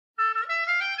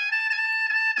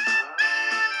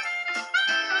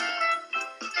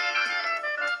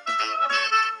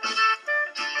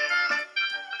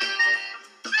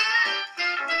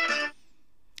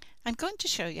going to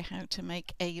show you how to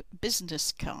make a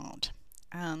business card,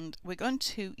 and we're going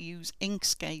to use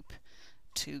Inkscape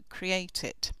to create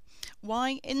it.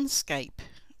 Why Inkscape,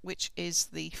 which is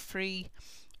the free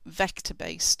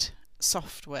vector-based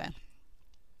software?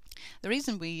 The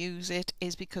reason we use it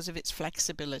is because of its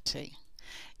flexibility.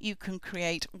 You can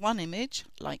create one image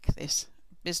like this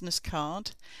business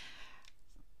card,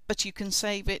 but you can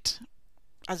save it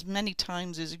as many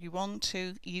times as you want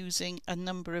to using a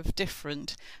number of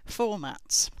different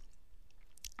formats,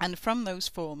 and from those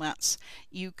formats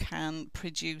you can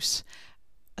produce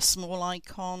a small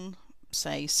icon,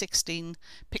 say 16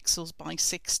 pixels by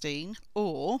 16,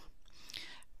 or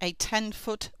a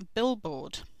 10-foot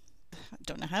billboard. I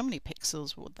don't know how many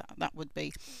pixels would that would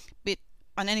be, but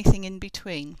and anything in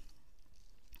between,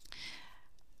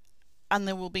 and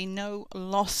there will be no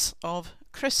loss of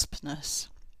crispness.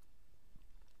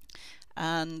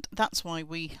 And that's why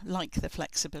we like the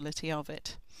flexibility of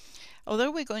it. Although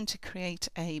we're going to create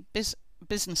a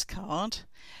business card,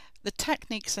 the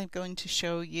techniques I'm going to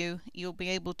show you, you'll be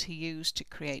able to use to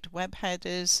create web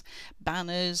headers,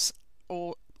 banners,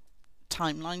 or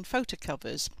timeline photo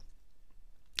covers,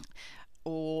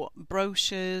 or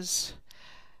brochures,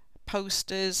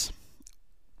 posters,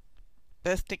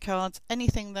 birthday cards,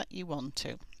 anything that you want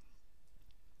to.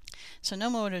 So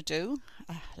no more ado,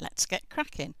 let's get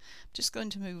cracking. I'm just going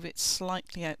to move it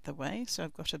slightly out the way so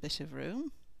I've got a bit of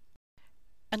room.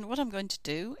 And what I'm going to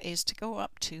do is to go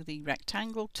up to the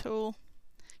rectangle tool,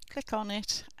 click on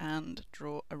it and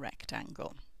draw a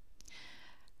rectangle.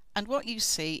 And what you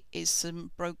see is some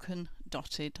broken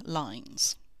dotted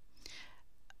lines,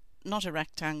 not a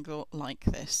rectangle like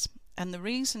this. And the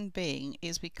reason being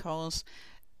is because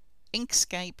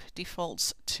Inkscape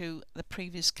defaults to the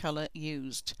previous colour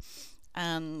used,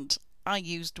 and I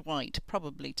used white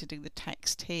probably to do the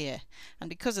text here, and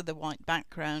because of the white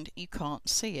background you can't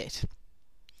see it.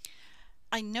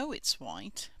 I know it's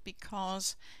white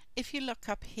because if you look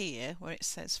up here where it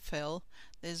says fill,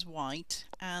 there's white,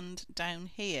 and down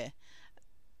here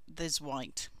there's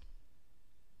white.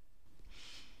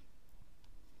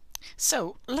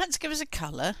 So let's give us a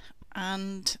colour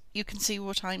and you can see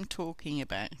what I'm talking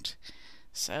about.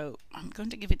 So I'm going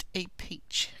to give it a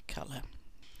peach colour.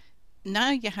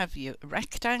 Now you have your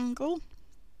rectangle,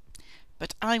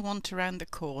 but I want around the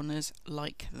corners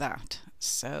like that.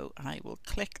 So I will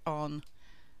click on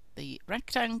the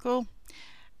rectangle,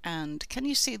 and can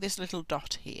you see this little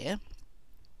dot here?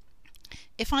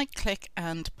 If I click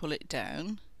and pull it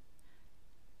down,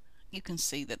 you can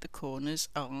see that the corners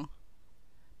are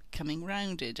becoming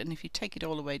rounded, and if you take it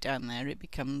all the way down there it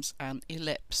becomes an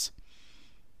ellipse.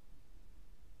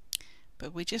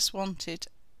 But we just want it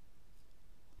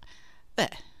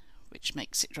there, which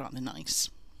makes it rather nice.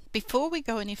 Before we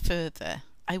go any further,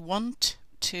 I want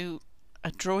to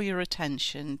draw your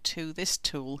attention to this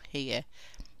tool here.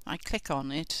 I click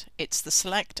on it, it's the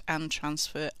Select and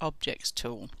Transfer Objects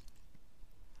tool.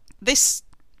 This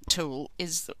tool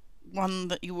is one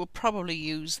that you will probably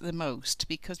use the most,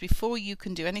 because before you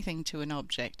can do anything to an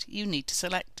object you need to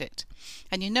select it,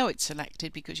 and you know it's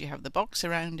selected because you have the box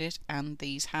around it and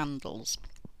these handles.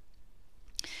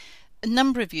 A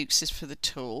number of uses for the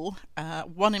tool.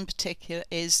 One in particular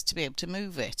is to be able to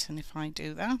move it, and if I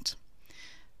do that,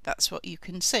 that's what you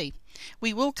can see.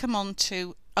 We will come on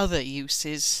to other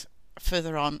uses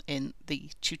further on in the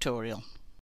tutorial.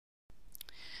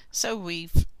 So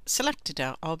we've selected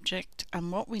our object,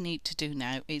 and what we need to do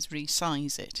now is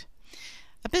resize it.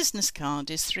 A business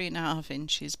card is 3.5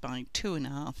 inches by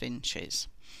 2.5 inches,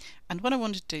 and what I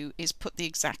want to do is put the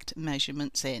exact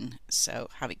measurements in. So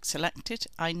having selected,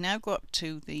 I now go up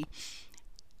to the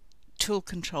tool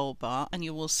control bar and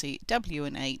you will see W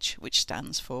and H, which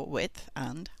stands for width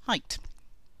and height.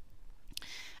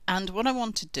 And what I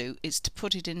want to do is to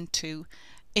put it into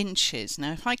inches.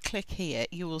 Now if I click here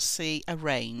you will see a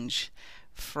range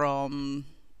from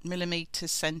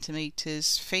millimeters,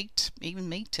 centimeters, feet, even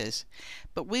meters,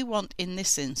 but we want in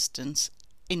this instance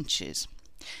inches,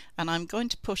 and I'm going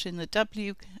to put in the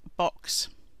W box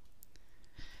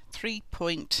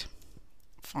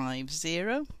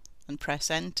 3.50 and press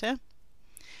enter,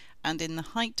 and in the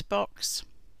height box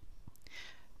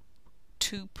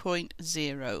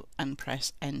 2.0 and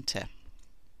press enter.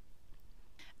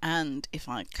 And if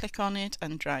I click on it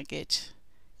and drag it,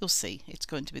 you'll see it's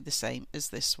going to be the same as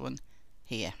this one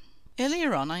here.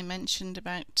 Earlier on I mentioned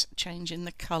about changing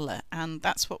the colour, and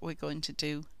that's what we're going to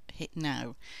do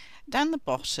now. Down the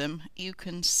bottom you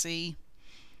can see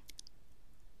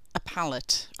a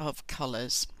palette of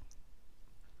colours,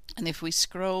 and if we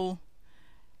scroll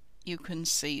you can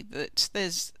see that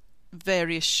there's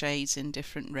various shades in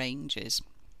different ranges.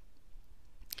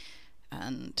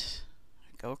 and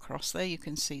go across there, you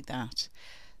can see that.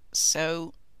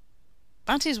 So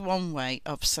that is one way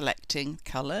of selecting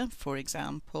colour. For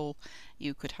example,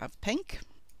 you could have pink,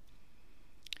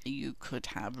 you could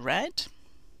have red,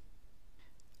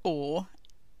 or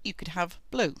you could have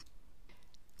blue.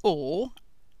 Or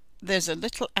there's a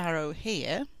little arrow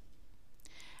here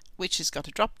which has got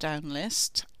a drop down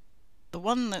list. The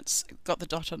one that's got the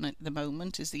dot on it at the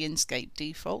moment is the Inkscape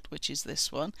default, which is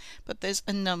this one, but there's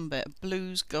a number: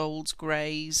 blues, golds,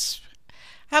 greys.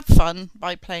 Have fun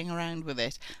by playing around with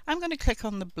it. I'm going to click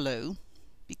on the blue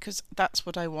because that's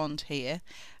what I want here,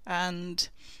 and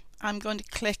I'm going to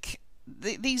click,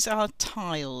 these are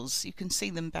tiles, you can see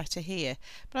them better here,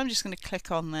 but I'm just going to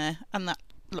click on there, and that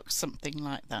looks something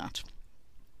like that.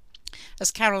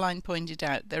 As Caroline pointed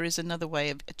out, there is another way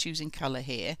of choosing colour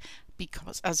here,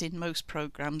 because as in most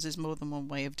programs there's more than one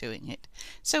way of doing it.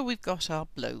 So we've got our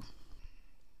blue.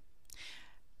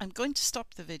 I'm going to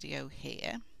stop the video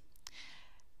here.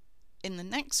 In the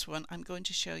next one I'm going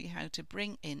to show you how to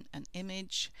bring in an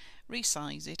image,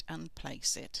 resize it and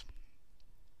place it.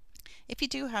 If you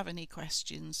do have any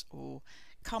questions or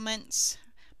comments,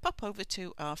 pop over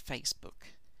to our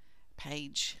Facebook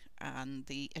page, and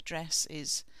the address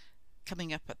is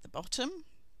coming up at the bottom,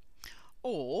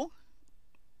 or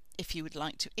if you would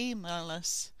like to email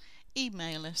us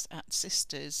at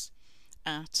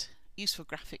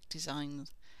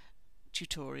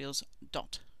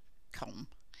sisters@usefulgraphicdesigntutorials.com,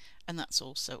 and that's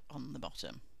also on the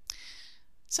bottom.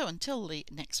 So until the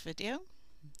next video,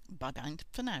 bye bye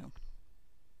for now.